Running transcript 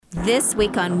This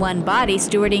week on One Body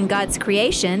Stewarding God's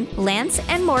Creation, Lance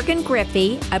and Morgan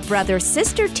Griffey, a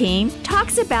brother-sister team,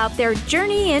 talks about their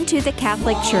journey into the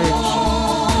Catholic Church.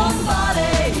 One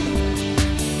body,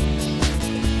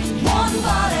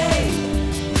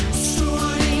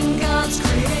 stewarding God's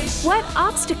creation. What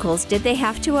obstacles did they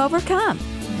have to overcome?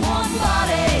 One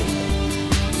body,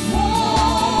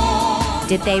 one.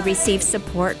 Did they receive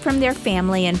support from their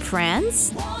family and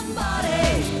friends? One body,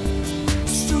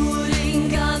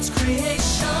 stewarding God's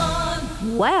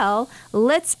creation. Well,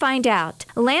 let's find out.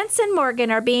 Lance and Morgan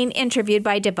are being interviewed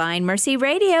by Divine Mercy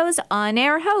Radio's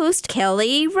on-air host,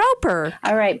 Kelly Roper.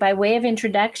 All right, by way of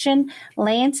introduction,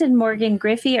 Lance and Morgan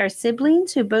Griffey are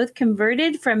siblings who both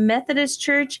converted from Methodist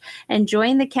Church and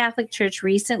joined the Catholic Church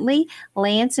recently.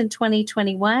 Lance in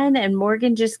 2021, and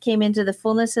Morgan just came into the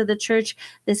fullness of the church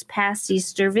this past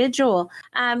Easter Vigil.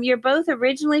 You're both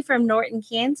originally from Norton,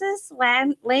 Kansas.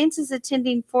 Lance is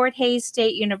attending Fort Hays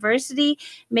State University,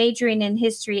 majoring in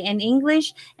history and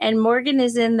English, and Morgan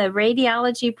is in the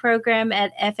radiology program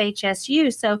at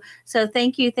FHSU. So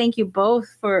thank you both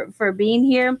for being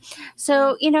here.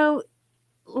 So,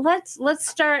 let's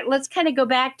start. Let's kind of go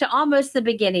back to almost the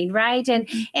beginning, right?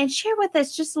 And share with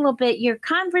us just a little bit your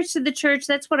converts to the church.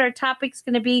 That's what our topic's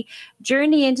going to be: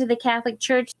 journey into the Catholic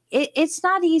Church. It's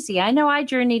not easy. I know I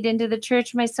journeyed into the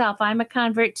church myself. I'm a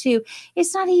convert too.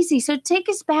 It's not easy. So take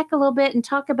us back a little bit and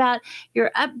talk about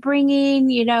your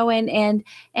upbringing,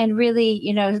 and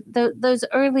really, those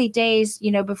early days,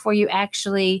 before you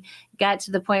actually got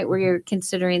to the point where you're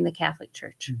considering the Catholic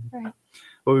Church. Mm-hmm. Right.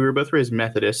 Well, we were both raised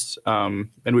Methodists, and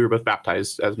we were both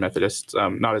baptized as Methodists,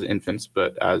 not as infants,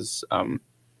 but as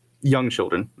young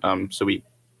children. So we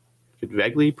could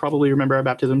vaguely probably remember our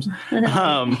baptisms.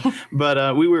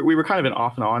 But we were kind of an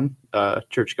off and on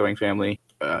church-going family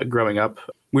growing up.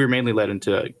 We were mainly led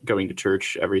into going to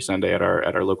church every Sunday at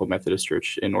our local Methodist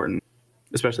church in Norton,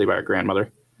 especially by our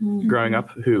grandmother growing up,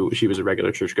 she was a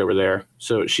regular churchgoer there.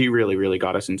 So she really, really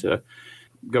got us into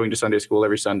going to Sunday school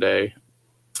every Sunday.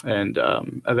 And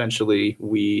eventually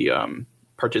we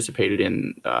participated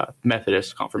in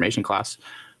Methodist confirmation class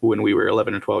when we were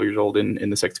 11 or 12 years old in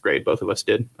the sixth grade. Both of us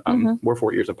did. We're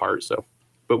 4 years apart.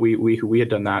 But we had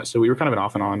done that. So we were kind of an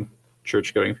off and on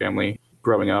church going family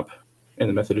growing up in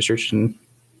the Methodist church. And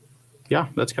yeah,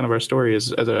 that's kind of our story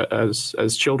as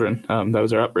children. That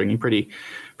was our upbringing. Pretty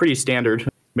standard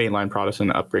mainline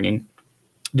Protestant upbringing.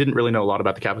 Didn't really know a lot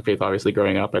about the Catholic faith, obviously,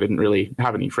 growing up. I didn't really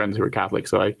have any friends who were Catholic.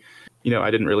 So I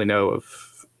didn't really know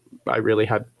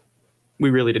we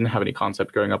really didn't have any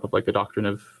concept growing up of like the doctrine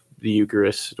of the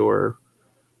Eucharist or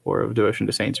of devotion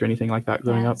to saints or anything like that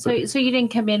growing up. So you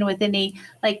didn't come in with any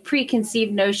like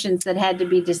preconceived notions that had to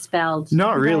be dispelled?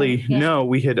 Not really. Yeah.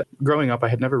 No, growing up, I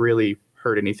had never really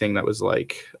heard anything that was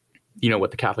like,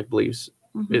 what the Catholic believes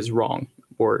is wrong,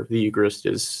 or the Eucharist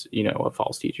is, a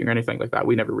false teaching or anything like that.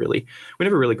 We never really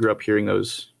grew up hearing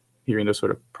those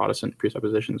sort of Protestant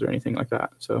presuppositions or anything like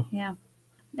that. So yeah.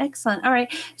 Excellent. All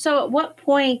right. So at what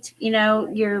point,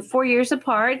 you're 4 years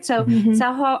apart. So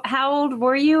how old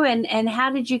were you and how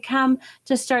did you come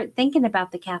to start thinking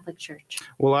about the Catholic Church?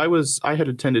 Well, I had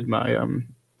attended my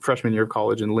freshman year of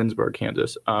college in Lindsborg,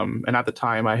 Kansas. And at the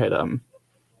time I had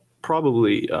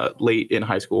probably late in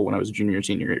high school, when I was a junior and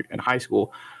senior in high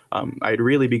school, I had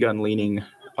really begun leaning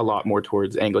a lot more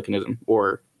towards Anglicanism,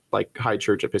 or like high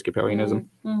church Episcopalianism.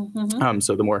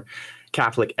 So the more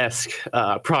Catholic-esque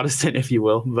Protestant, if you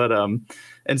will. But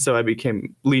and so I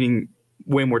became leaning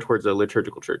way more towards the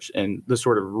liturgical church and the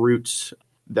sort of roots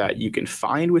that you can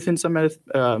find within some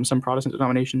Protestant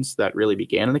denominations that really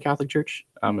began in the Catholic Church,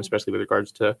 especially with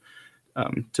regards to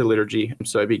liturgy.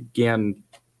 So I began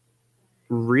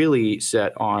really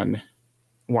set on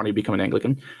wanting to become an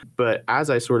Anglican. But as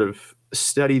I sort of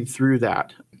studied through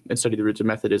that and studied the roots of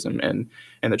Methodism and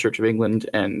the Church of England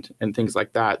and things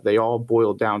like that, they all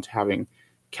boiled down to having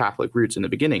Catholic roots in the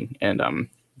beginning. And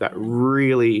that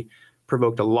really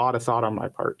provoked a lot of thought on my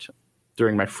part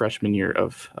during my freshman year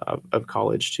of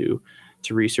college to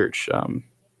research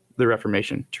the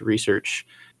Reformation, to research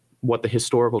what the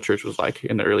historical church was like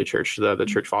in the early church, the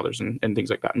church fathers and things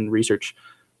like that, and research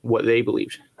what they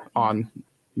believed on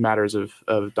matters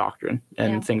of doctrine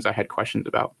and things I had questions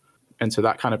about. And so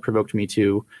that kind of provoked me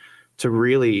to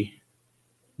really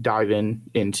dive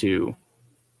into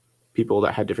people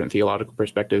that had different theological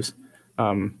perspectives.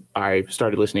 I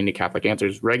started listening to Catholic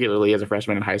Answers regularly as a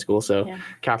freshman in high school. So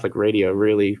Catholic radio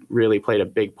really, really played a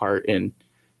big part in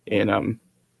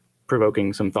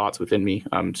provoking some thoughts within me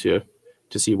to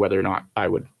see whether or not I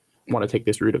would want to take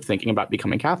this route of thinking about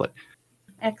becoming Catholic.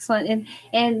 Excellent.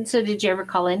 And so did you ever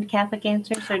call in Catholic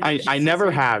Answers? Or I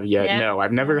never have yet. Yeah. No,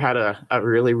 I've never had a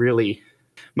really, really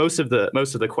most of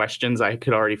the questions I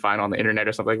could already find on the internet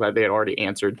or something like that. They had already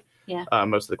answered Yeah.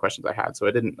 most of the questions I had.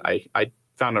 So I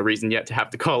found no reason yet to have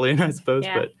to call in, I suppose.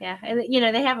 Yeah, But yeah,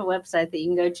 and they have a website that you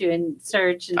can go to and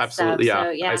search and absolutely,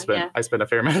 stuff. yeah. So yeah, I spent a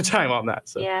fair amount of time on that.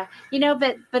 So yeah.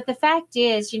 But the fact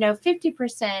is,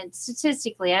 50%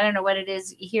 statistically, I don't know what it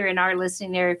is here in our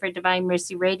listening area for Divine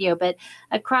Mercy Radio, but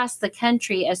across the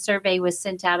country, a survey was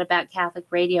sent out about Catholic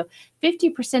radio.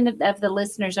 50% of the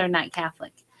listeners are not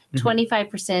Catholic.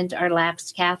 25% are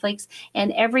lapsed Catholics,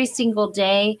 and every single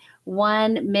day,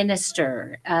 one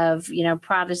minister of,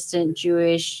 Protestant,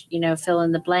 Jewish, fill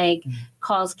in the blank,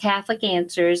 calls Catholic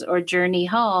Answers or Journey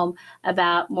Home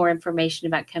about more information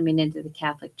about coming into the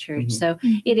Catholic Church. So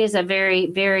it is a very,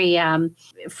 very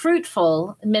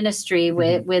fruitful ministry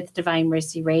with Divine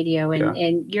Mercy Radio,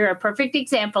 and you're a perfect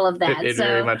example of that. It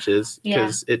very much is,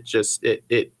 because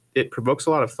it provokes a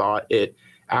lot of thought. It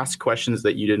asks questions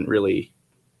that you didn't really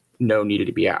know needed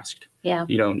to be asked. Yeah.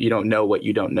 You don't know what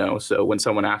you don't know. So when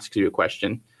someone asks you a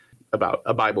question about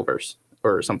a Bible verse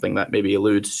or something that maybe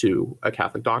alludes to a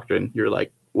Catholic doctrine, you're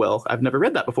like, well, I've never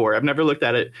read that before. I've never looked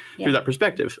at it through that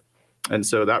perspective. And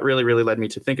so that really, really led me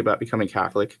to think about becoming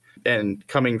Catholic. And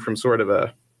coming from sort of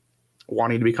a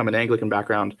wanting to become an Anglican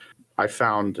background, I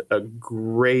found a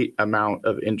great amount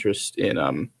of interest in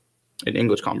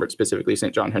English converts, specifically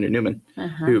St. John Henry Newman,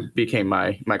 who became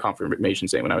my confirmation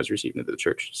saint when I was received into the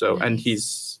church. So, and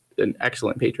he's an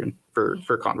excellent patron for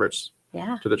converts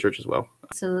to the church as well.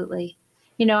 Absolutely.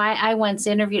 I once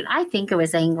interviewed, I think it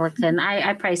was Anglican.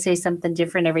 I probably say something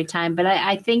different every time, but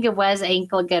I think it was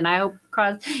Anglican. I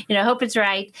hope it's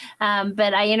right.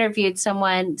 But I interviewed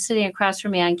someone sitting across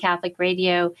from me on Catholic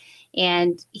radio,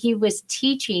 and he was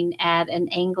teaching at an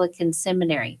Anglican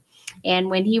seminary. And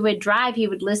when he would drive, he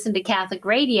would listen to Catholic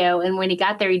radio. And when he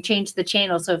got there, he'd change the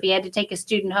channel. So if he had to take a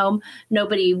student home,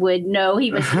 nobody would know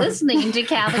he was listening to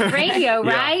Catholic radio,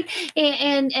 right?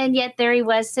 And yet there he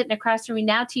was sitting across from me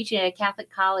now teaching at a Catholic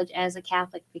college as a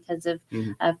Catholic because of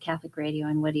Catholic radio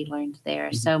and what he learned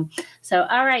there. So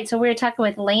all right. So we're talking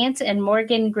with Lance and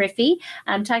Morgan Griffey.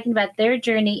 I'm talking about their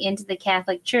journey into the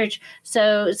Catholic Church.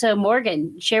 So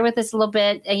Morgan, share with us a little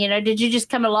bit. Did you just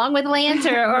come along with Lance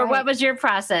or what was your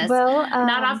process? Well,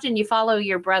 not often you follow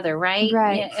your brother, right?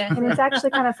 Right. Yeah. And it's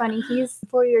actually kind of funny. He's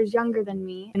 4 years younger than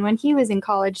me. And when he was in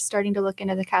college starting to look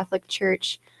into the Catholic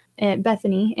Church at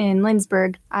Bethany in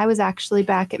Lindsborg, I was actually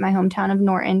back at my hometown of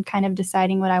Norton, kind of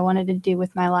deciding what I wanted to do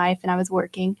with my life, and I was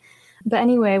working. But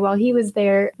anyway, while he was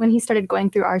there, when he started going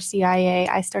through RCIA,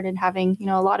 I started having,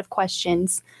 a lot of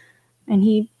questions. And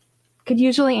he could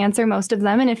usually answer most of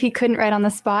them. And if he couldn't right on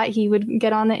the spot, he would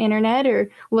get on the internet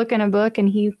or look in a book, and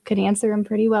he could answer them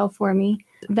pretty well for me.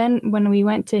 Then when we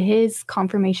went to his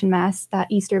confirmation mass, that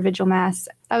Easter Vigil Mass,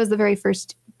 that was the very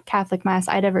first Catholic mass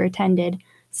I'd ever attended.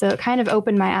 So it kind of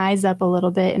opened my eyes up a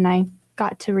little bit, and I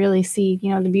got to really see,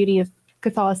 the beauty of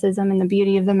Catholicism and the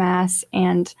beauty of the mass.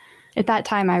 And at that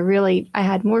time, I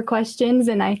had more questions,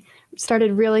 and I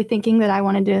started really thinking that I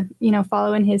wanted to,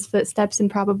 follow in his footsteps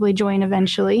and probably join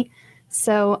eventually.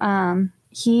 So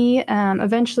he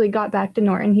eventually got back to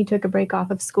Norton. He took a break off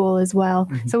of school as well.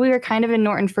 So we were kind of in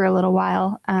Norton for a little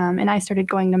while, and I started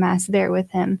going to mass there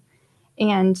with him.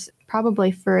 And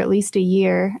probably for at least a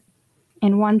year.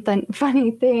 And one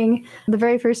funny thing, the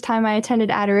very first time I attended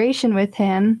adoration with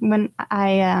him, when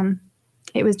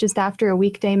it was just after a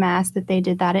weekday mass that they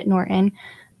did that at Norton.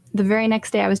 The very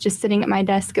next day I was just sitting at my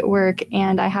desk at work,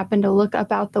 and I happened to look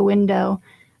up out the window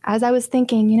as I was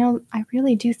thinking, I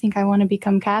really do think I want to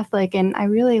become Catholic, and I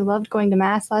really loved going to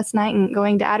mass last night and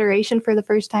going to adoration for the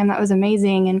first time. That was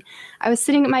amazing. And I was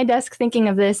sitting at my desk thinking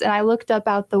of this, and I looked up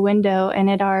out the window, and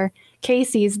at our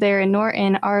Casey's there in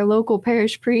Norton, our local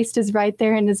parish priest is right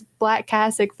there in his black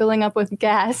cassock filling up with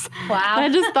gas. Wow. I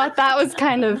just thought that was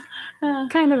kind of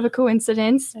a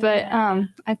coincidence, but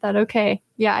I thought, okay,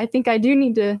 yeah, I think I do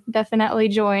need to definitely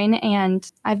join. And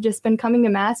I've just been coming to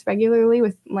mass regularly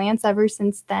with Lance ever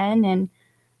since then. And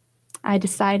I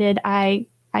decided I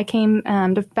came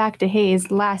back to Hayes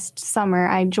last summer.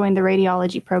 I joined the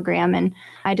radiology program, and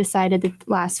I decided that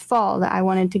last fall that I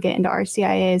wanted to get into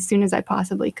RCIA as soon as I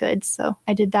possibly could. So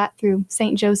I did that through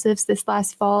St. Joseph's this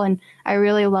last fall, and I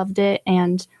really loved it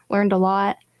and learned a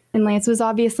lot. And Lance was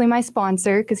obviously my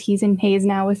sponsor because he's in Hayes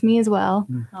now with me as well.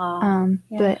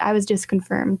 But I was just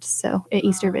confirmed at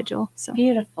Easter Vigil. So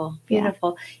Beautiful.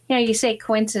 You say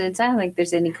coincidence. I don't think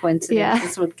there's any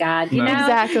coincidences with God. No.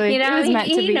 Exactly. It was meant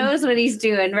to be. He knows what he's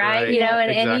doing, right? Right.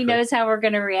 And he knows how we're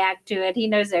going to react to it. He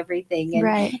knows everything. And,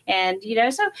 right. And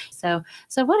so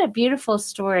what a beautiful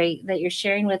story that you're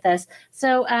sharing with us.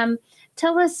 So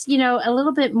tell us, a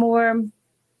little bit more.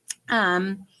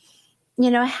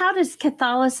 how does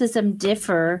Catholicism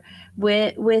differ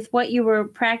with what you were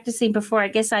practicing before? I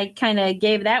guess I kind of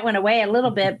gave that one away a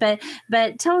little bit, but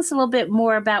tell us a little bit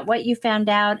more about what you found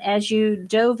out as you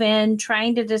dove in,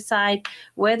 trying to decide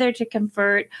whether to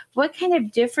convert. What kind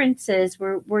of differences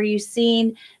were you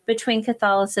seeing between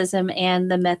Catholicism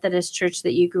and the Methodist Church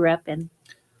that you grew up in?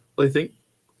 Well, I think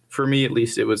for me, at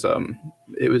least, it was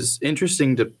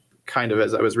interesting to kind of,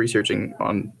 as I was researching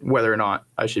on whether or not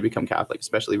I should become Catholic,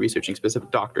 especially researching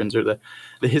specific doctrines or the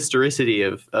historicity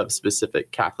of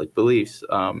specific Catholic beliefs,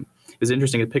 it was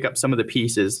interesting to pick up some of the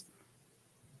pieces,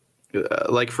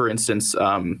 like, for instance,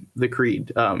 the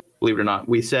Creed. Believe it or not,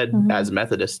 we said as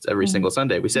Methodists every single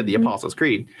Sunday, we said the Apostles'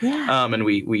 Creed. Yeah. And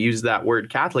we used that word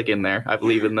Catholic in there. I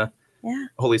believe in the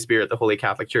Holy Spirit, the Holy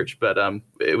Catholic Church, but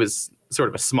it was sort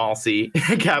of a small c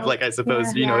Catholic, I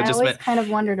suppose. Yeah, it just I always meant, kind of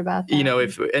wondered about that.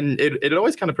 it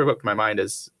always kind of provoked my mind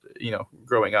as,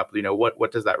 growing up,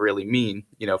 what does that really mean,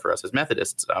 for us as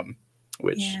Methodists,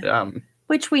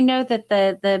 which we know that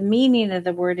the meaning of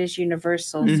the word is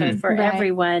universal, so for Right.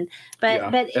 everyone. But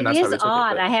and it that's how is we took it,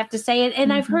 odd, but- I have to say.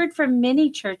 And I've heard from many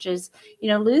churches,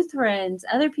 Lutherans,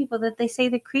 other people, that they say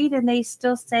the Creed and they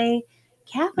still say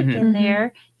Catholic in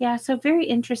there. Yeah, so very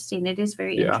interesting. It is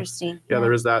very interesting. Yeah,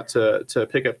 there is that to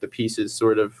pick up the pieces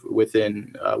sort of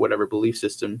within whatever belief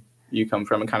system you come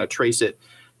from and kind of trace it.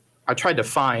 I tried to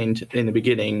find in the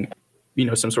beginning,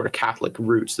 some sort of Catholic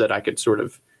roots that I could sort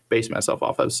of base myself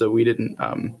off of. So we didn't,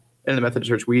 in the Methodist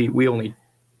Church, we only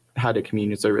had a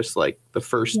communion service like the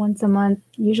first. Once a month,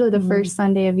 usually the first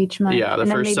Sunday of each month. Yeah, the and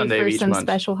then first maybe Sunday for of each some month.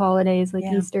 special holidays like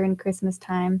Yeah. Easter and Christmas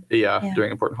time. Yeah.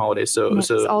 During important holidays. And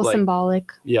it's all like,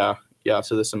 symbolic. Yeah.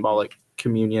 So the symbolic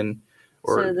communion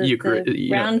or so the Eucharist,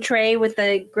 round tray with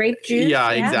the grape juice.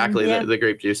 Yeah, exactly. Yeah. The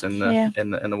grape juice and the Yeah.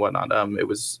 and the whatnot. It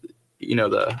was,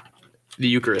 the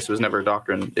Eucharist was never a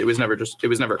doctrine. It was never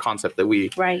a concept that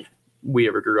we Right.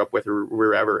 ever grew up with or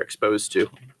were ever exposed to,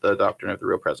 the doctrine of the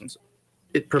real presence.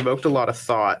 It provoked a lot of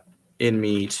thought in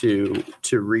me to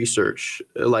research,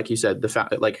 like you said,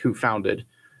 who founded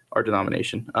our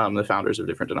denomination, the founders of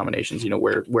different denominations,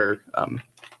 where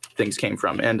things came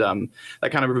from. And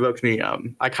that kind of provoked me.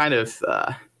 I kind of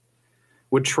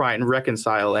would try and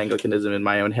reconcile Anglicanism in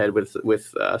my own head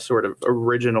with sort of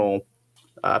original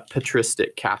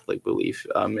patristic Catholic belief,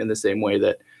 in the same way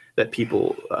that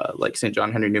people like St.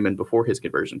 John Henry Newman before his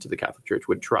conversion to the Catholic Church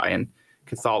would try and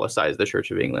Catholicize the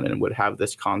Church of England and would have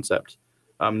this concept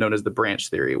known as the branch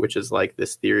theory, which is like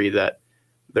this theory that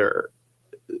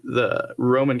the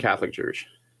Roman Catholic Church,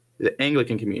 the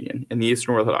Anglican Communion, and the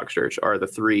Eastern Orthodox Church are the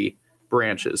three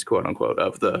branches, quote unquote,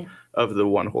 of the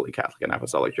one Holy Catholic and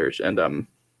Apostolic Church. And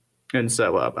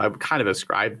so I kind of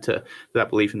ascribed to that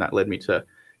belief, and that led me to,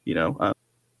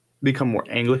 become more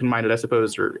Anglican minded, I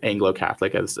suppose, or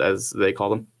Anglo-Catholic as they call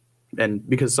them. And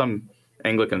because some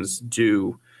Anglicans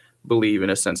do believe in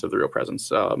a sense of the real presence,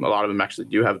 a lot of them actually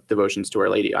do have devotions to Our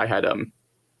Lady. I had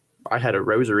a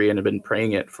rosary and had been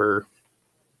praying it for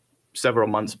several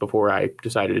months before I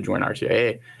decided to join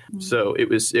RCIA. So it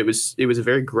was a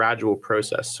very gradual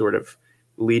process, sort of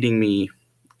leading me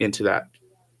into that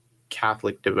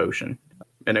Catholic devotion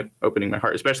and opening my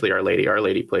heart, especially Our Lady. Our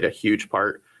Lady played a huge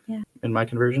part in my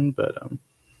conversion. But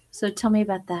So tell me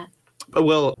about that.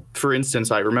 well, for instance,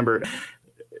 I remember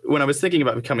when I was thinking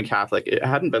about becoming Catholic, it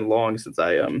hadn't been long since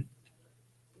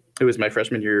it was my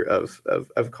freshman year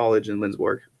of college in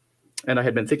Lindsborg, and I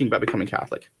had been thinking about becoming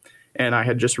Catholic. And I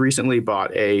had just recently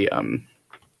bought a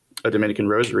Dominican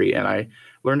rosary, and I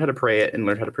learned how to pray it and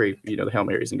learned how to pray, the Hail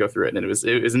Marys and go through it. And it was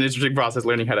an interesting process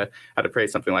learning how to pray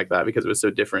something like that, because it was so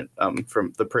different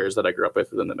from the prayers that I grew up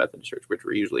with within the Methodist Church, which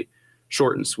were usually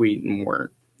short and sweet and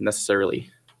weren't necessarily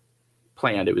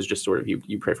planned. It was just sort of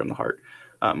you pray from the heart,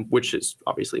 which is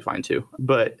obviously fine too.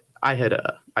 But I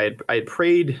had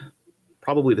prayed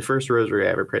probably the first rosary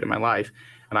I ever prayed in my life.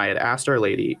 And I had asked Our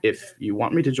Lady, if you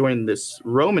want me to join this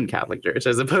Roman Catholic Church,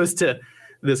 as opposed to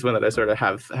this one that I sort of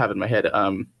have in my head,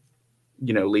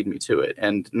 lead me to it.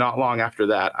 And not long after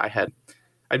that,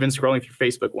 I'd been scrolling through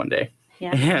Facebook one day,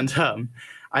 and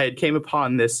I had came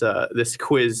upon this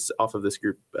quiz off of this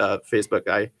group Facebook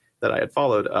that I had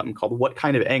followed, called "What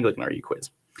Kind of Anglican Are You?" quiz.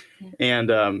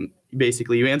 And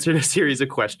basically, you answered a series of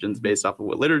questions based off of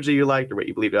what liturgy you liked or what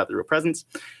you believed about the real presence.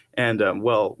 And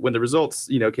when the results,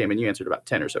 came in, you answered about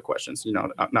 10 or so questions,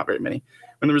 not very many.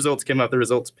 When the results came up, the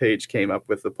results page came up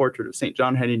with the portrait of St.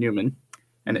 John Henry Newman,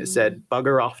 and it said,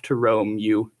 "Bugger off to Rome,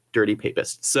 you dirty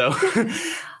papist." So,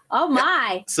 Oh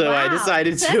my! So Wow. I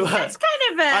decided to. That's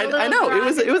kind of a. I know it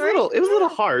was a little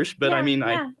harsh, but I mean,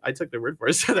 Yeah. I took their word for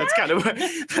it, so that's kind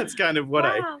of what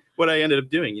Wow. I ended up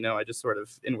doing. I just sort of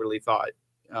inwardly thought,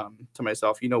 to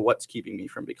myself, what's keeping me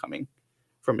from becoming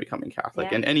Catholic,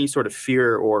 Yeah. and any sort of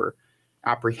fear or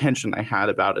apprehension I had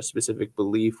about a specific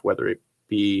belief, whether it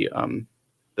be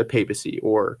the papacy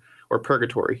or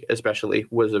purgatory, especially,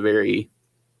 was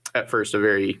at first a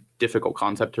very difficult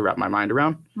concept to wrap my mind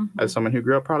around as someone who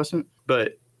grew up Protestant.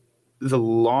 But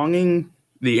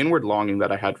the inward longing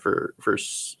that I had for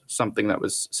something that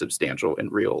was substantial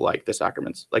and real, like the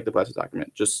sacraments, like the Blessed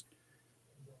Sacrament, just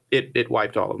it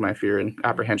wiped all of my fear and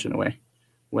apprehension away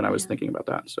when I was thinking about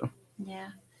that. So Yeah.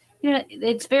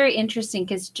 It's very interesting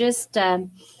because just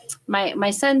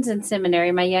my son's in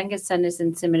seminary. My youngest son is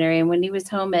in seminary. And when he was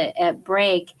home at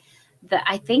break,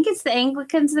 I think it's the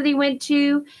Anglicans that he went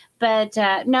to, but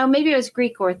no, maybe it was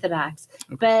Greek Orthodox.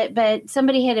 Okay. But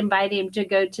somebody had invited him to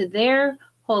go to their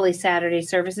Holy Saturday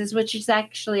services, which is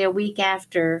actually a week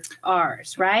after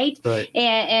ours, right? Right.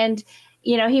 And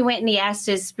he went and he asked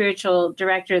his spiritual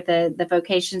director, the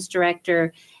vocations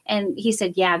director, and he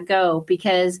said, yeah, go,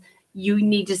 because you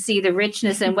need to see the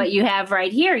richness and what you have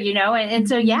right here, and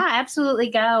so, yeah, absolutely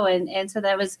go. And so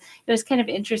it was kind of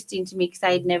interesting to me because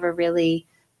I had never really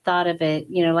thought of it,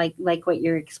 like what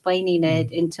you're explaining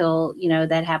it until,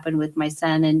 that happened with my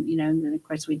son. And, and then of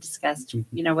course we discussed,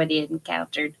 what he had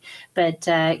encountered, but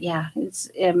yeah, it's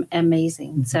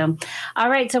amazing. So, all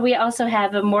right. So we also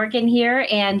have a Morgan here.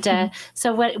 And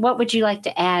so what would you like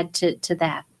to add to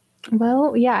that?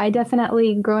 Well, yeah, I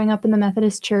definitely, growing up in the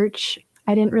Methodist Church,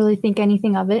 I didn't really think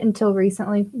anything of it until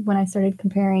recently when I started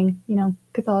comparing,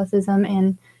 Catholicism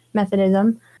and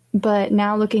Methodism. But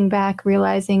now looking back,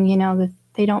 realizing, that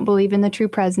they don't believe in the true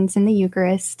presence in the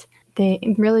Eucharist. The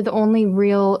only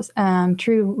real,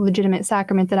 true, legitimate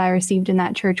sacrament that I received in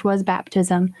that church was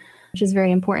baptism, which is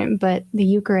very important. But the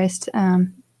Eucharist,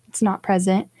 it's not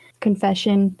present.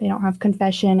 Confession, they don't have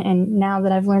confession. And now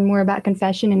that I've learned more about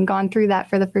confession and gone through that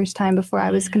for the first time before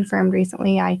I was confirmed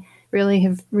recently, I really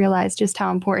have realized just how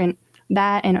important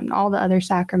that and all the other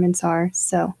sacraments are.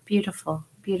 So Beautiful.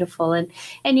 And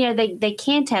they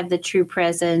can't have the true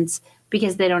presence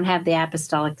because they don't have the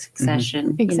apostolic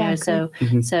succession.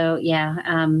 Exactly. So yeah.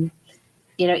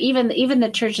 Even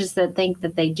the churches that think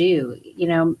that they do,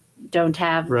 don't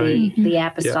have Right. the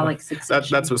apostolic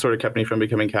succession. That's what sort of kept me from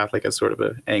becoming Catholic as sort of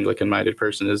an Anglican-minded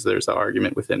person. Is there's the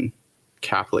argument within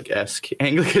Catholic-esque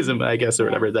Anglicanism, I guess, or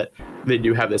whatever, that they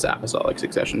do have this apostolic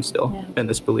succession still, and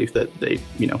this belief that they,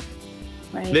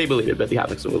 Right. they believe it, but the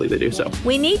Catholics don't believe they do. So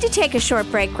We need to take a short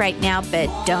break right now, but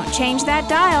don't change that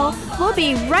dial. We'll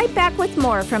be right back with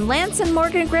more from Lance and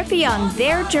Morgan Griffey on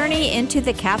their journey into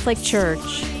the Catholic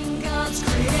Church. In God's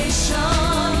creation,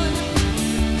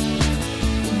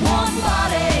 one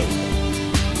body,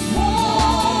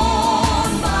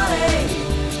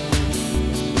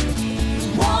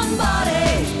 one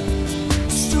body,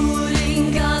 stood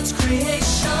in God's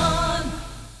creation.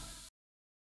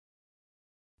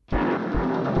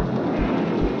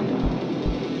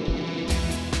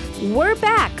 We're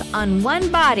back on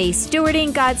One Body,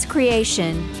 Stewarding God's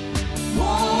Creation.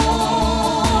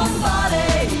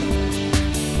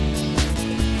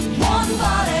 One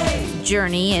body,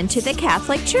 Journey into the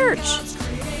Catholic Church.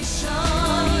 creation.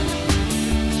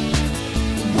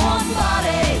 One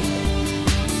body,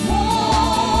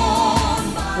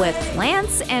 With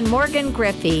Lance and Morgan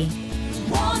Griffey.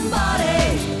 one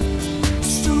body,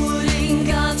 stood in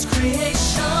God's creation.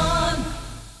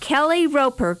 Kelly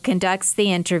Roper conducts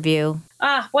the interview.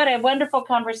 What a wonderful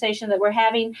conversation that we're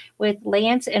having with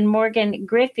Lance and Morgan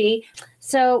Griffey.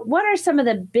 So what are some of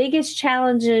the biggest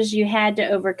challenges you had to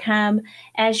overcome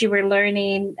as you were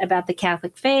learning about the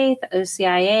Catholic faith,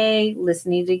 OCIA,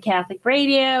 listening to Catholic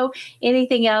radio,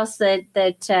 anything else that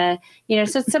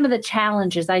so some of the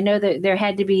challenges? I know that there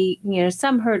had to be,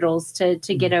 some hurdles to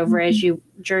get over as you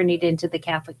journeyed into the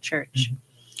Catholic Church.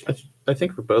 I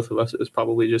think for both of us, it was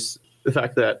probably just the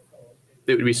fact that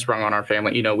it would be sprung on our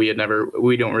family. We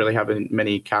don't really have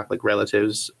many Catholic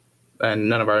relatives, and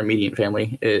none of our immediate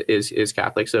family is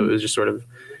Catholic. So it was just sort of,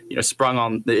 sprung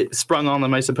on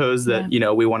them, I suppose, that,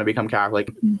 we want to become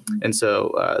Catholic. And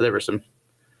so there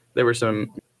were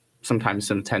sometimes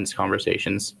some tense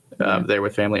conversations there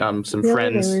with family, some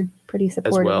friends they were pretty as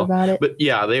supportive well. about it. But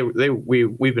yeah,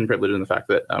 we've been privileged in the fact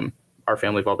that our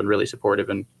family have all been really supportive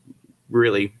and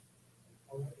really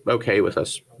okay with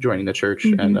us joining the church,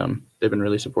 and they've been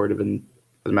really supportive. And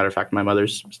as a matter of fact, my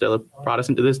mother's still a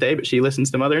Protestant to this day, but she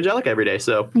listens to Mother Angelica every day.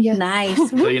 So, Yes. Nice.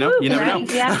 so you never know.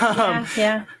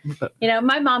 Yeah.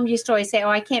 My mom used to always say, "Oh,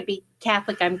 I can't be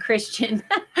Catholic, I'm Christian. So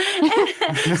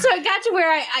it got to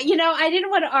where I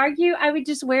didn't want to argue. I would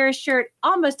just wear a shirt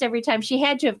almost every time. She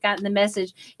had to have gotten the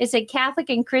message. It said Catholic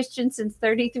and Christian since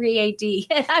 33 AD.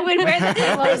 And I would wear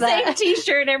the same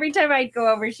T-shirt every time I'd go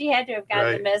over. She had to have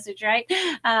gotten the message, right?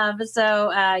 But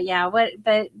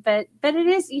it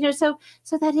is,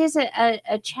 so that is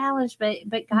a challenge.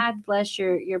 But God bless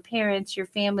your parents, your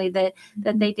family, that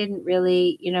they didn't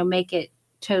really, make it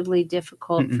totally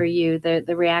difficult for you.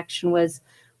 The reaction was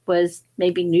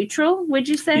maybe neutral, would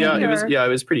you say? Yeah, it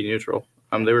was pretty neutral.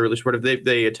 They were really supportive.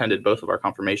 They attended both of our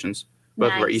confirmations,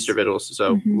 both of our Easter vigils.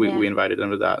 So we invited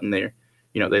them to that, and they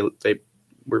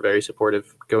were very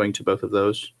supportive going to both of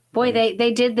those. Boy,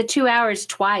 they did the 2 hours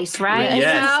twice, right?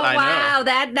 Yes, I know. Wow,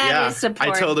 that is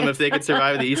support. I told them if they could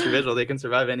survive the Easter Vigil, they can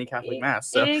survive any Catholic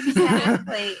Mass. So.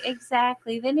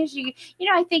 Exactly. Then as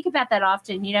I think about that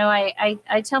often.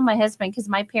 I tell my husband, because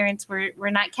my parents were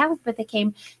not Catholic, but they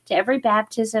came to every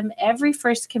baptism, every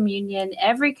First Communion,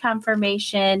 every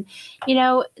confirmation.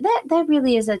 That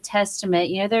really is a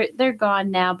testament. They're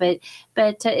gone now, but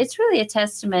it's really a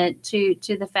testament to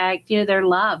the fact, their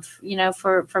love,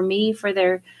 for me, for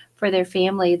their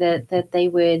family, that they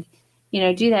would,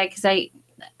 do that. Because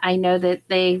I know that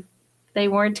they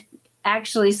weren't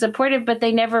actually supportive, but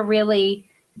they never really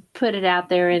put it out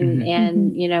there and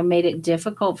made it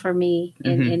difficult for me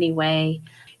in any way.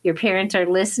 Your parents are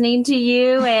listening to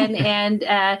you, and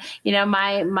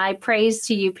my praise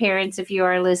to you, parents, if you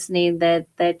are listening,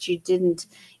 that you didn't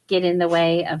get in the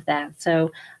way of that.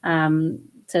 So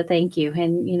thank you.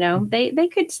 And, they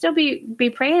could still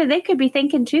be praying, and they could be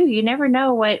thinking too. You never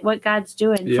know what God's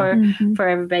doing for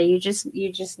everybody. You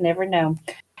just never know.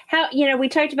 How, we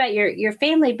talked about your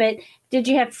family, but did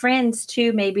you have friends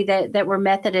too, maybe that were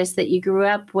Methodists that you grew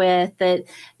up with, and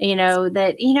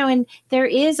there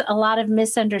is a lot of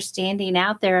misunderstanding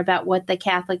out there about what the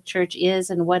Catholic Church is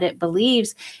and what it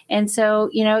believes. And so,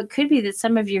 it could be that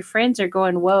some of your friends are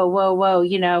going, whoa,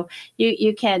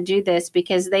 you can't do this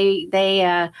because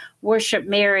they worship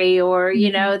Mary, or,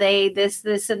 they this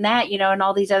and that, and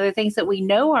all these other things that we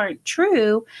know aren't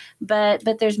true, but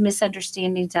there's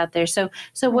misunderstandings out there. So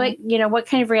what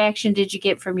kind of reaction did you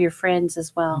get from your friends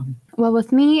as well? Well,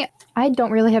 with me, I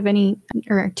don't really have any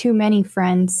or too many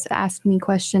friends ask me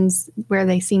questions where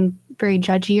they seem very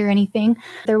judgy or anything.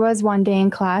 There was one day in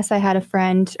class, I had a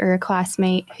friend or a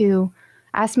classmate who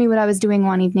asked me what I was doing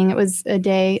one evening. It was a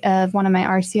day of one of my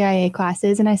RCIA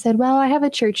classes. And I said, well, I have a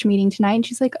church meeting tonight. And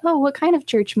she's like, oh, what kind of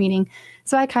church meeting?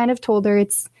 So I kind of told her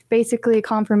it's basically a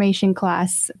confirmation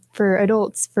class for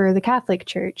adults for the Catholic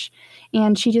Church.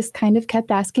 And she just kind of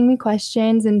kept asking me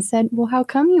questions and said, well,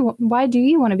 why do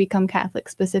you want to become Catholic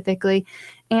specifically?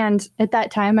 And at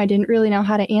that time, I didn't really know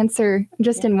how to answer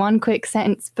just in one quick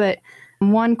sentence, but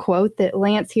one quote that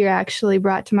Lance here actually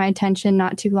brought to my attention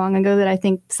not too long ago that I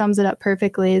think sums it up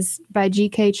perfectly is by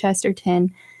G.K.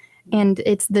 Chesterton. And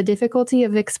it's the difficulty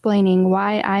of explaining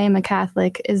why I am a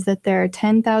Catholic is that there are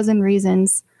 10,000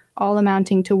 reasons, all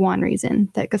amounting to one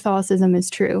reason, that Catholicism is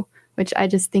true, which I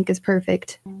just think is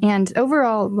perfect. And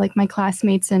overall, like, my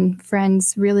classmates and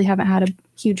friends really haven't had a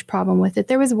huge problem with it.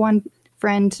 There was one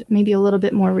friend, maybe a little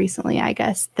bit more recently, I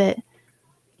guess, that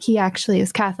he actually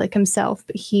is Catholic himself,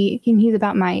 but he's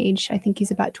about my age. I think he's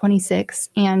about 26.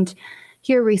 And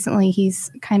here recently,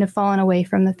 he's kind of fallen away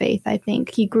from the faith, I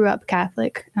think. He grew up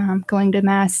Catholic, going to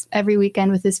Mass every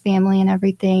weekend with his family and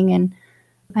everything. And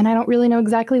I don't really know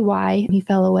exactly why he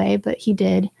fell away, but he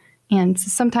did. And so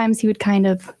sometimes he would kind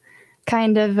of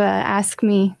ask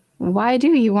me, why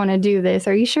do you want to do this?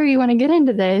 Are you sure you want to get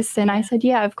into this? And I said,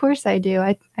 yeah, of course I do.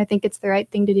 I think it's the right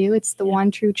thing to do. It's the one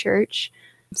true church.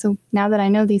 So now that I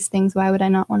know these things, why would I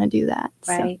not want to do that?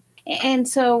 Right. So. And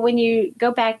so when you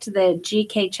go back to the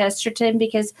G.K. Chesterton,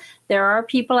 because there are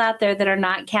people out there that are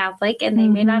not Catholic and they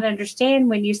may not understand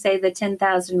when you say the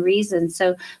 10,000 reasons.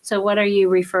 So what are you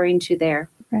referring to there?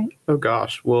 Right. Oh,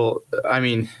 gosh. Well, I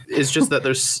mean, it's just that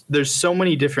there's so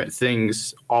many different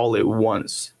things all at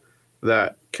once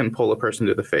that can pull a person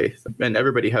to the faith. And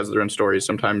everybody has their own stories.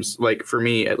 Sometimes, like for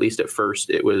me, at least at first,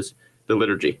 it was the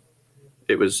liturgy.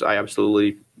 I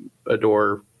absolutely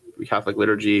adore Catholic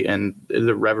liturgy and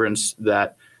the reverence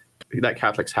that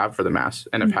Catholics have for the Mass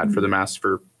and have had for the Mass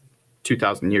for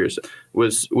 2,000 years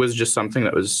was just something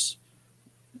that was,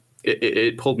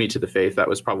 it pulled me to the faith. That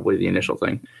was probably the initial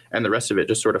thing. And the rest of it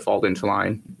just sort of fall into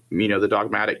line, the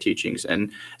dogmatic teachings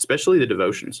and especially the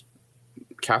devotions,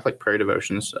 Catholic prayer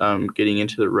devotions, getting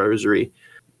into the rosary,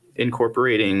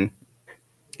 incorporating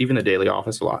even the daily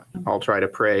office a lot. I'll try to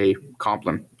pray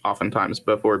Compline oftentimes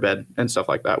before bed and stuff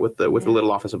like that with the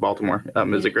Little Office of Baltimore.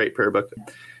 Is a great prayer book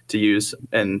to use.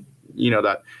 And,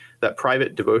 that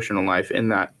private devotional life,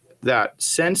 and that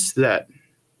sense that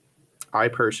I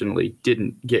personally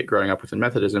didn't get growing up within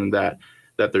Methodism, that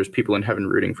there's people in heaven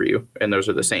rooting for you, and those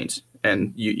are the saints,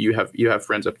 and you have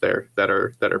friends up there that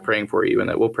are praying for you, and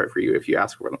that will pray for you if you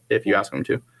ask them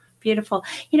to. Beautiful.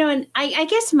 And I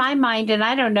guess my mind, and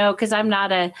I don't know, because I'm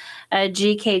not a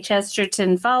G.K.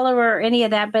 Chesterton follower or any of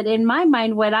that, but in my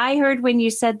mind, what I heard when you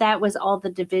said that was all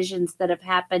the divisions that have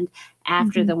happened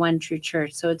after the one true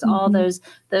church. So it's all those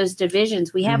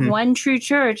divisions. We have one true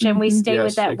church, and we stay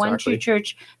with that one true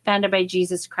church founded by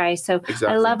Jesus Christ. So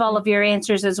I love all of your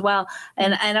answers as well.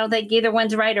 And I don't think either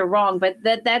one's right or wrong, but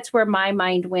that's where my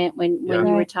mind went when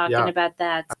you were talking about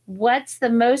that. What's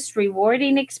the most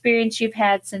rewarding experience you've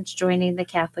had since joining the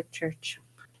Catholic Church?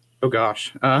 Oh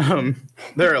gosh,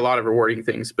 there are a lot of rewarding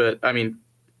things, but I mean,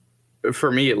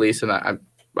 for me at least, and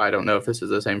I don't know if this is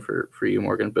the same for you,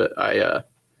 Morgan, but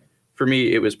for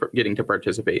me, it was getting to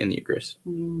participate in the Eucharist.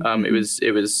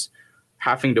 It was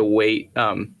having to wait,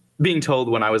 being told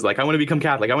when I was like, I want to become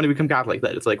Catholic,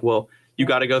 that it's like, well, you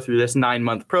got to go through this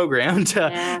 9-month program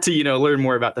to learn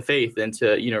more about the faith, and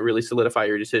to really solidify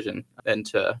your decision, and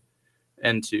to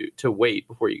wait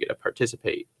before you get to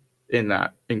participate in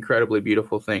that incredibly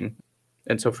beautiful thing.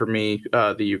 And so for me,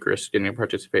 the Eucharist, getting to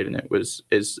participate in it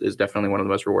is definitely one of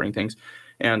the most rewarding things,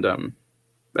 and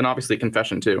obviously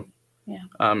confession too.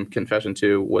 Confession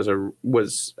too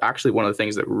was actually one of the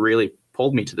things that really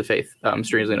pulled me to the faith,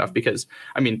 strangely enough, because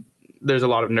I mean, there's a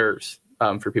lot of nerves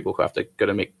for people who have to go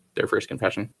to make their first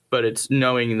confession, but it's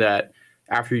knowing that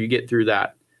after you get through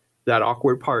that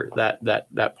awkward part,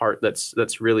 that part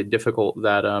that's really difficult,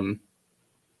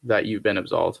 that you've been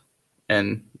absolved,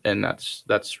 and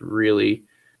that's really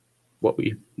what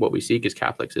we seek as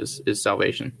Catholics is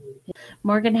salvation.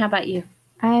 Morgan, how about you?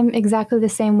 I'm exactly the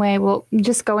same way. Well,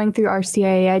 just going through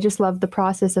RCIA, I just love the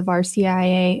process of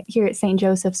RCIA here at St.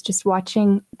 Joseph's. Just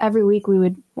watching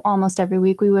almost every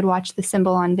week we would watch the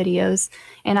symbol on videos,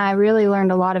 and I really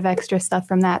learned a lot of extra stuff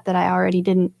from that I already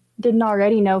didn't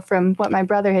already know from what my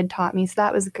brother had taught me. So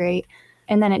that was great.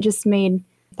 And then it just made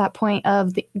that point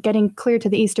of getting clear to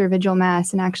the Easter Vigil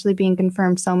Mass and actually being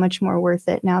confirmed so much more worth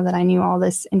it now that I knew all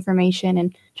this information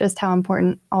and just how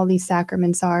important all these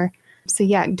sacraments are. So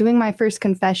yeah, doing my first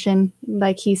confession,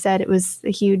 like he said, it was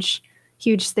a huge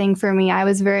thing for me. I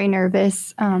was very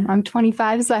nervous. I'm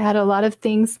 25, so I had a lot of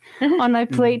things on my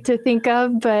plate to think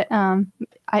of, but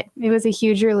it was a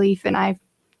huge relief, and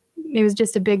it was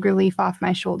just a big relief off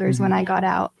my shoulders when I got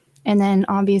out. And then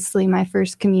obviously my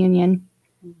first communion,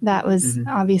 that was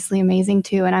obviously amazing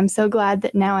too. And I'm so glad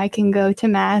that now I can go to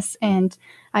Mass and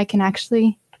I can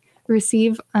actually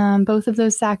receive both of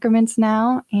those sacraments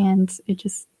now, and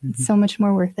it's so much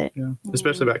more worth it. Yeah.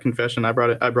 Especially about confession, I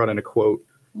brought in a quote,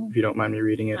 if you don't mind me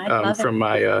reading it, from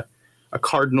my a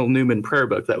Cardinal Newman prayer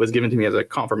book that was given to me as a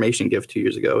confirmation gift 2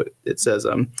 years ago. It says,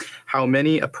 how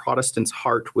many a Protestant's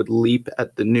heart would leap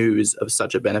at the news of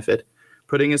such a benefit,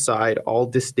 putting aside all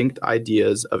distinct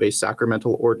ideas of a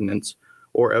sacramental ordinance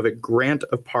or of a grant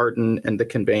of pardon and the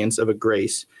conveyance of a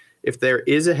grace. If there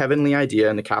is a heavenly idea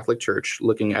in the Catholic Church,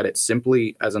 looking at it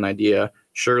simply as an idea,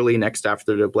 surely next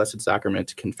after the Blessed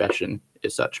Sacrament, confession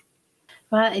is such.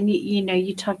 Well, and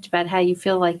you talked about how you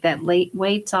feel like that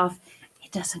weight's off.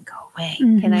 It doesn't go away.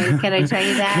 Can I tell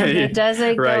you that? It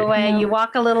doesn't go away. You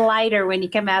walk a little lighter when you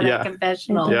come out of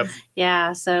confessional. Yep.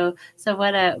 Yeah. So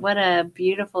what a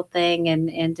beautiful thing,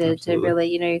 and to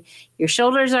really, your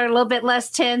shoulders are a little bit less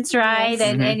tense, right?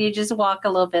 Yes. And you just walk a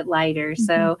little bit lighter.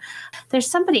 So there's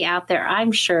somebody out there,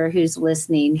 I'm sure, who's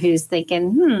listening, who's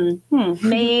thinking,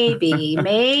 maybe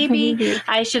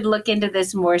I should look into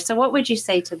this more. So what would you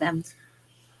say to them?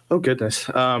 Oh goodness.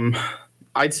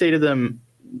 I'd say to them,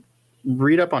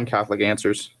 read up on Catholic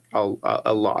Answers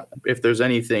a lot. If there's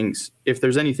anything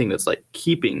that's like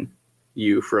keeping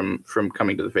you from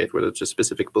coming to the faith, whether it's a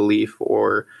specific belief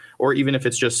or even if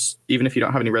you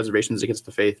don't have any reservations against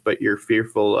the faith, but you're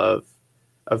fearful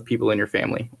of people in your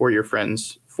family or your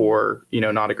friends for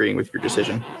not agreeing with your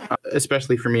decision.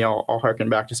 Especially for me, I'll harken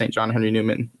back to St. John Henry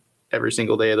Newman every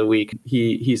single day of the week.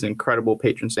 He's an incredible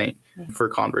patron saint for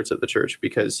converts of the church,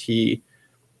 because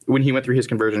when he went through his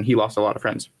conversion, he lost a lot of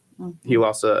friends. He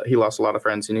lost a lot of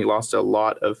friends, and he lost a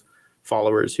lot of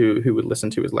followers who would listen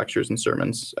to his lectures and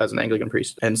sermons as an Anglican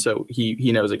priest. And so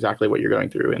he knows exactly what you're going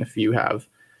through. And if you have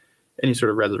any sort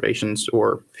of reservations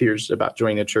or fears about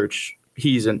joining the church,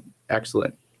 he's an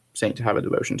excellent saint to have a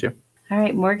devotion to. All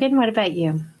right, Morgan, what about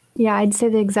you? Yeah, I'd say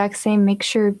the exact same. Make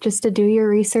sure just to do your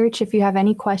research. If you have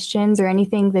any questions or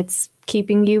anything that's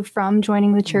keeping you from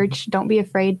joining the church, don't be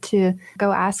afraid to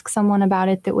go ask someone about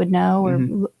it that would know.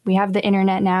 Or we have the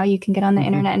internet now. You can get on the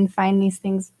internet and find these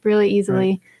things really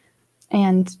easily.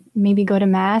 and maybe go to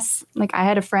Mass. Like I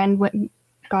had a friend,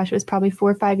 it was probably 4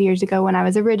 or 5 years ago when I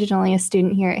was originally a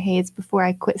student here at Hayes before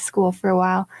I quit school for a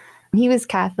while. He was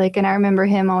Catholic, and I remember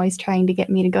him always trying to get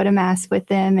me to go to Mass with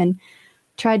him and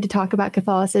tried to talk about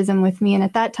Catholicism with me. And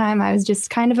at that time, I was just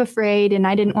kind of afraid, and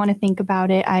I didn't want to think about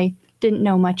it. I didn't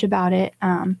know much about it.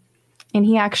 And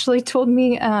he actually told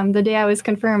me the day I was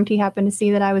confirmed, he happened to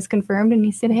see that I was confirmed, and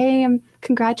he said, "Hey,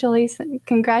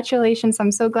 congratulations.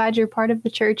 I'm so glad you're part of the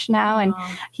church now." And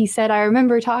he said, "I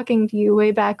remember talking to you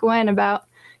way back when about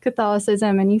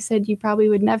Catholicism, and you said you probably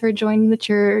would never join the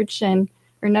church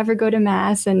or never go to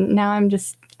Mass. And now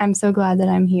I'm so glad that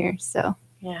I'm here." So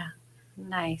yeah.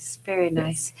 Nice. Very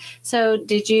nice. So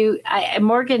did you,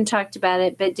 Morgan talked about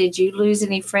it, but did you lose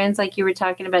any friends? Like you were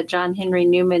talking about John Henry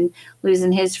Newman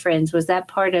losing his friends. Was that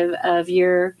part of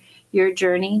your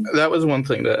journey? That was one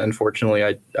thing that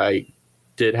unfortunately I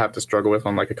did have to struggle with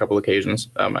on like a couple occasions.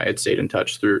 I had stayed in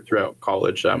touch throughout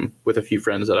college with a few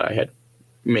friends that I had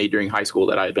made during high school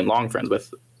that I had been long friends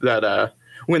with, that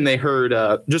when they heard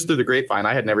just through the grapevine,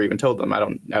 I had never even told them. I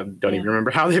don't even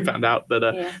remember how they found out, but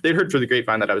they'd heard through the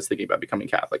grapevine that I was thinking about becoming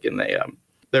Catholic, and they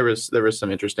there was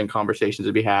some interesting conversations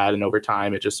to be had, and over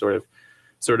time it just sort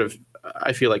of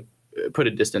I feel like put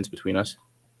a distance between us.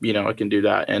 You know, it can do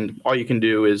that, and all you can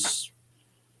do is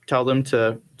tell them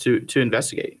to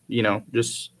investigate. You know,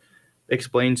 just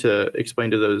explain to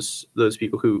those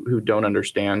people who don't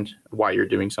understand why you're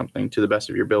doing something to the best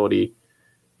of your ability,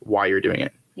 why you're doing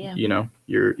it. Yeah. You know,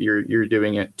 you're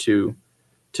doing it to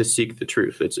seek the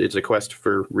truth. It's a quest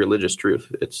for religious truth.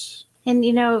 And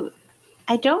you know,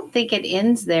 I don't think it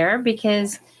ends there,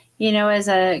 because, you know, as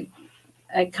a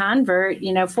convert,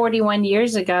 you know, 41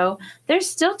 years ago, there's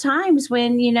still times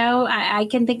when, you know, I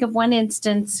can think of one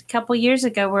instance a couple years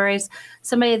ago where it's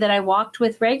somebody that I walked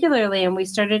with regularly, and we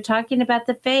started talking about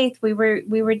the faith. We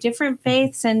were different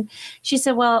faiths, and she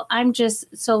said, "Well, I'm just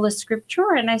sola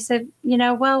scriptura." And I said, "You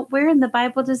know, well, where in the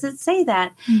Bible does it say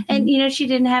that?" Mm-hmm. And, you know, she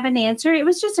didn't have an answer. It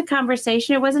was just a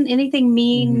conversation. It wasn't anything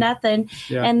mean, nothing.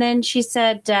 Yeah. And then she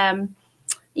said,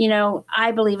 you know,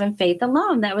 "I believe in faith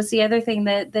alone." That was the other thing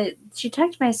that she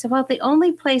talked to me. I said, "Well, the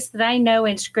only place that I know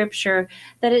in Scripture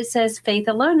that it says faith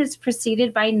alone is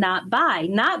preceded by not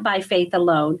by faith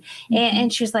alone." Mm-hmm.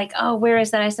 And she was like, "Oh, where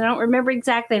is that?" I said, "I don't remember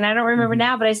exactly, and I don't remember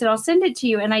now, but I said, I'll send it to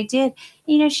you." And I did.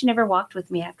 You know, she never walked with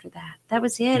me after that. That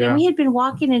was it. Yeah. And we had been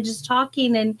walking and just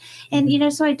talking, and you know,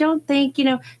 so I don't think, you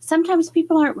know, sometimes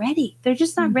people aren't ready. They're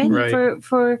just not ready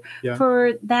for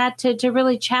that to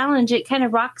really challenge. It kind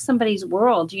of rocks somebody's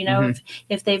world, you know,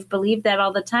 if they've believed that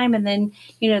all the time, and then,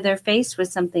 you know, they're faced with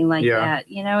something like that.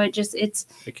 You know, it's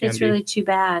really too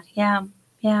bad. Yeah.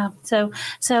 Yeah. So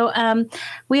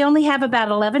we only have about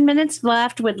 11 minutes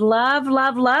left. Would love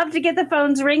to get the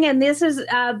phones ringing. This is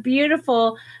a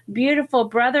beautiful, beautiful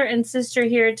brother and sister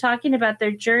here talking about their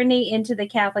journey into the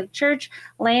Catholic Church,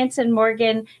 Lance and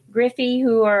Morgan Griffey,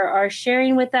 who are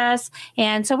sharing with us.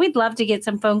 And so we'd love to get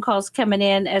some phone calls coming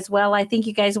in as well. I think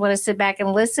you guys want to sit back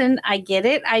and listen. I get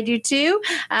it. I do too.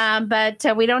 But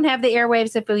we don't have the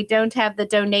airwaves if we don't have the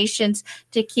donations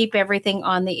to keep everything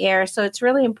on the air. So it's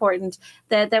really important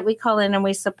that we call in and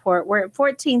we support. We're at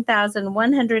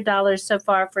 $14,100 so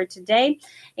far for today.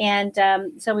 And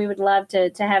so we would love to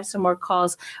have some more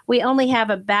calls. We only have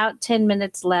about 10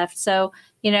 minutes left. So,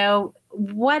 you know,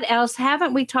 what else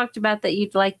haven't we talked about that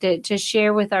you'd like to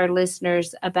share with our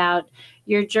listeners about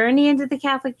your journey into the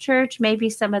Catholic Church? Maybe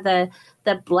some of the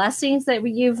blessings that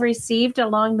you've received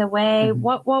along the way. Mm-hmm.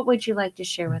 What would you like to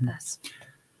share with us?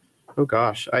 Oh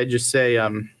gosh, I just say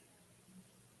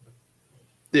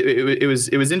it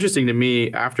was interesting to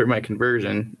me after my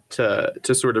conversion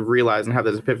to sort of realize and have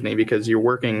this epiphany, because you're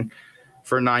working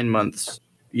for 9 months,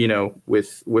 you know,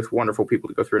 with wonderful people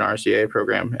to go through an RCIA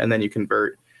program, and then you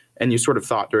convert. And you sort of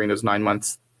thought during those 9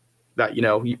 months that, you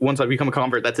know, once I become a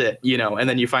convert, that's it, you know, and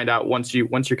then you find out once you're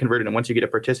converted and once you get to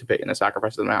participate in the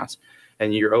sacrifice of the Mass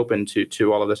and you're open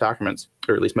to all of the sacraments,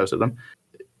 or at least most of them,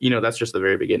 you know, that's just the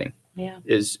very beginning. Yeah.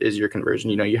 Is your conversion.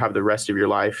 You know, you have the rest of your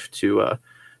life to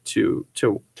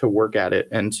work at it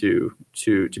and to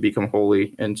become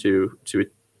holy and to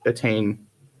attain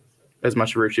as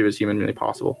much virtue as humanly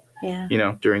possible, you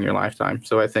know, during your lifetime.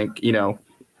 So I think, you know,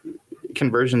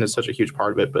 conversion is such a huge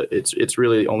part of it, but it's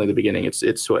really only the beginning.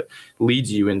 It's what leads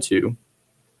you into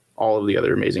all of the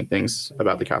other amazing things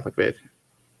about the Catholic faith.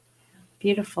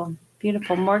 Beautiful.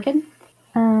 Morgan?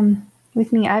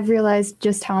 With me, I've realized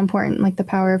just how important like the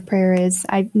power of prayer is.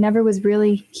 I never was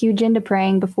really huge into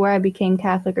praying before I became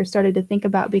Catholic or started to think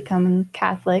about becoming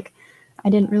Catholic. I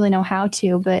didn't really know how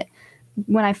to, but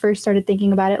when I first started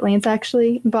thinking about it, Lance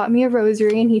actually bought me a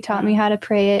rosary and he taught me how to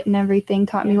pray it and everything,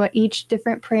 taught me what each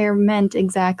different prayer meant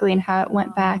exactly and how it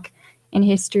went back in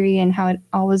history and how it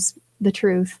all was the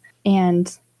truth.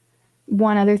 And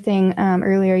one other thing,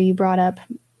 earlier you brought up,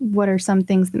 what are some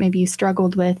things that maybe you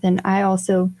struggled with? And I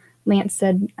also, Lance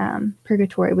said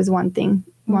purgatory was one thing,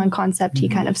 one concept he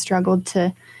kind of struggled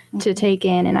to take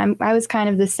in. And I was kind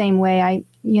of the same way.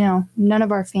 None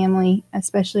of our family,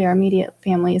 especially our immediate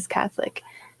family, is Catholic.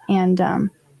 And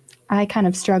I kind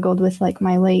of struggled with like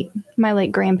my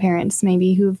late grandparents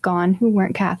maybe who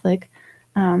weren't Catholic.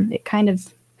 It kind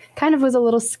of was a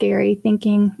little scary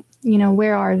thinking,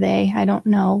 where are they? I don't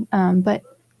know. But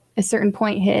a certain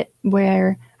point hit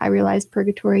where I realized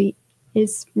purgatory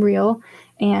is real.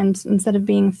 And instead of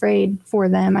being afraid for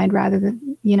them, I'd rather,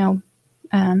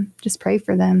 just pray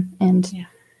for them and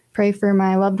pray for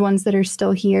my loved ones that are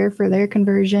still here for their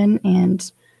conversion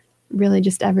and really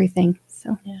just everything.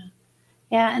 So,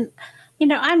 Yeah. And,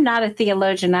 I'm not a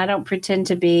theologian. I don't pretend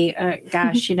to be,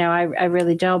 I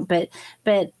really don't. But,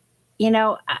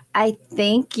 I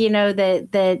think,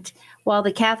 that while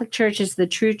the Catholic Church is the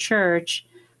true church,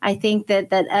 I think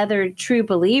that other true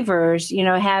believers,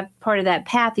 have part of that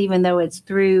path, even though it's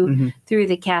through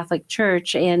the Catholic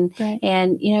Church, and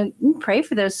you pray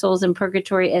for those souls in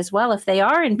purgatory as well. If they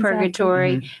are in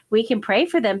purgatory, we can pray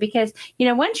for them because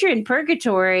once you're in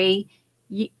purgatory,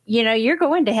 you're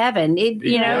going to heaven.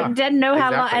 Doesn't know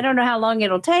how long. I don't know how long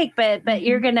it'll take, but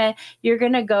you're gonna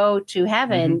go to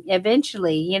heaven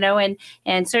eventually.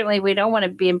 And certainly we don't want to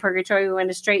be in purgatory. We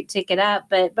want a straight ticket up,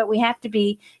 but we have to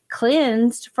be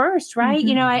cleansed first, right?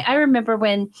 I remember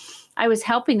when I was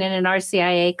helping in an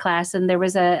RCIA class, and there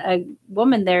was a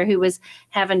woman there who was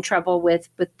having trouble with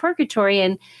purgatory,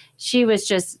 and she was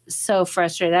just so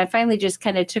frustrated. I finally just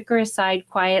kind of took her aside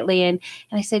quietly, and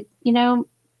I said, You're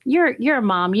a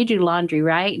mom, you do laundry,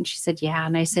 right? And she said, yeah.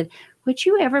 And I said, would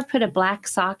you ever put a black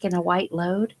sock in a white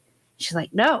load? She's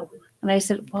like, no. And I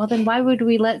said, well, then why would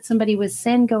we let somebody with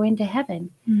sin go into heaven?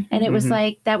 And it was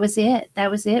like, that was it. That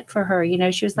was it for her.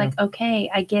 She was like, okay,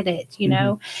 I get it,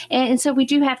 And so we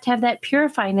do have to have that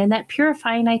purifying. And that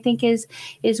purifying, I think, is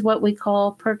what we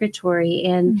call purgatory.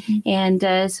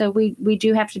 And so we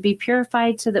do have to be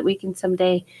purified so that we can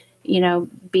someday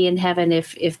be in heaven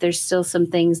if there's still some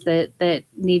things that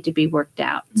need to be worked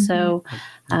out. So,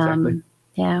 Exactly.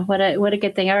 what a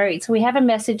good thing. All right. So we have a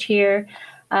message here.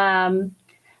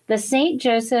 The St.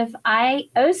 Joseph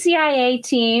OCIA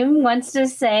team wants to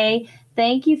say,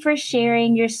 thank you for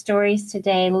sharing your stories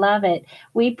today. Love it.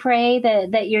 We pray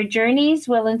that your journeys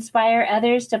will inspire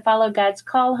others to follow God's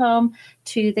call home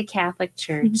to the Catholic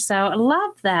Church. So I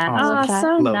love that. Awesome.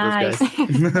 So Love nice.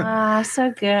 those guys.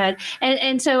 So good.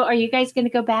 And so are you guys going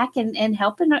to go back and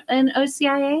help in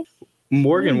OCIA?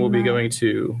 Morgan will be going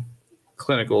to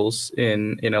clinicals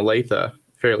in Olathe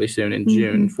fairly soon in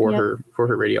June for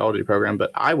her radiology program, but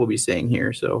I will be staying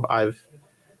here. So I've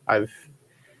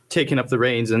taken up the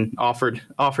reins and offered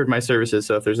my services.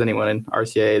 So if there's anyone in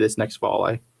RCIA this next fall,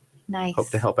 I hope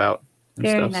to help out and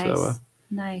Very stuff. nice. So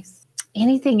Nice.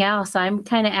 Anything else? I'm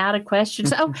kind of out of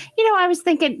questions. Oh, I was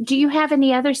thinking, do you have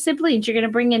any other siblings you're going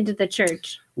to bring into the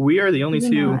church? we are the only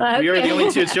two. We are the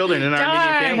only two children in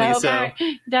our immediate family.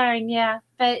 So Darn, yeah.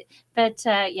 But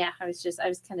yeah, I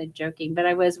was kind of joking, but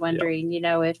I was wondering,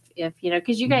 if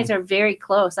because you guys are very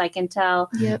close. I can tell,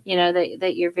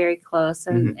 that you're very close,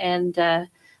 and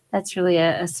that's really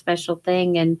a special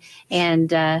thing.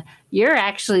 And you're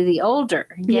actually the older.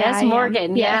 Yes,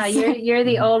 Morgan. Yes. Yeah, you're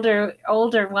the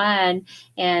older one,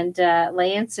 and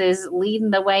Lance is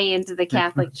leading the way into the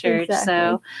Catholic Church. Exactly.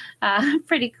 So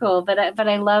pretty cool. But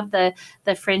I love the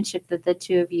friendship that the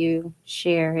two of you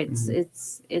share.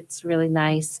 It's really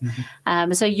nice.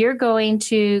 So you're going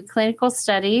to clinical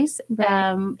studies in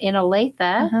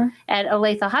Olathe at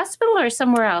Olathe Hospital or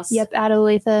somewhere else? Yep, at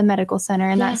Olathe Medical Center,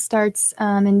 and that starts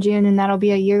in June, and that'll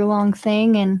be a year-long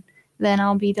thing, and then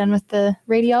I'll be done with the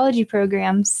radiology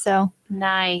programs. So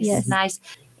nice, yes. Nice.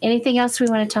 Anything else we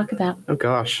want to talk about? Oh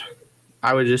gosh,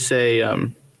 I would just say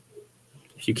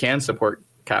if you can support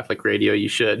Catholic radio, you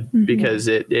should, because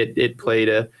it played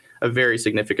a very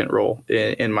significant role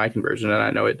in my conversion, and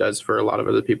I know it does for a lot of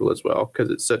other people as well,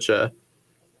 because it's such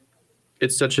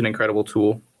an incredible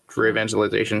tool for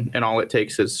evangelization, and all it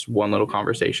takes is one little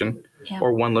conversation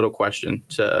or one little question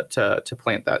to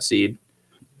plant that seed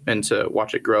and to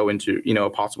watch it grow into a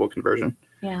possible conversion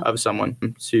of someone,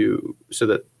 so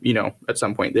that at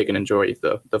some point they can enjoy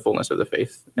the fullness of the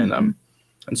faith. And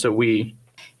so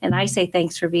and I say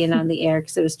thanks for being on the air,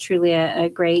 because it was truly a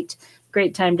great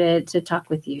time to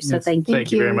talk with you. So yes, thank you.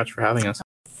 Thank you very much for having us.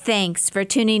 Thanks for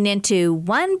tuning into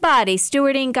One Body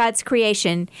Stewarding God's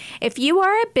Creation. If you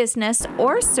are a business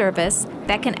or service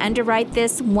that can underwrite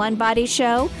this One Body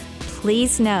show,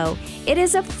 please know it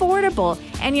is affordable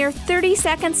and your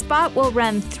 30-second spot will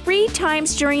run 3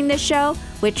 times during the show,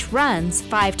 which runs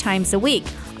 5 times a week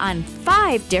on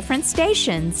 5 different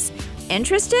stations.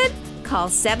 Interested? Call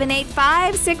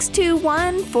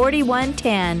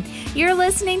 785-621-4110. You're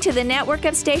listening to the network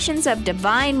of stations of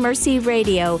Divine Mercy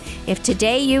Radio. If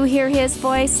today you hear His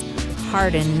voice,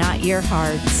 harden not your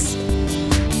hearts.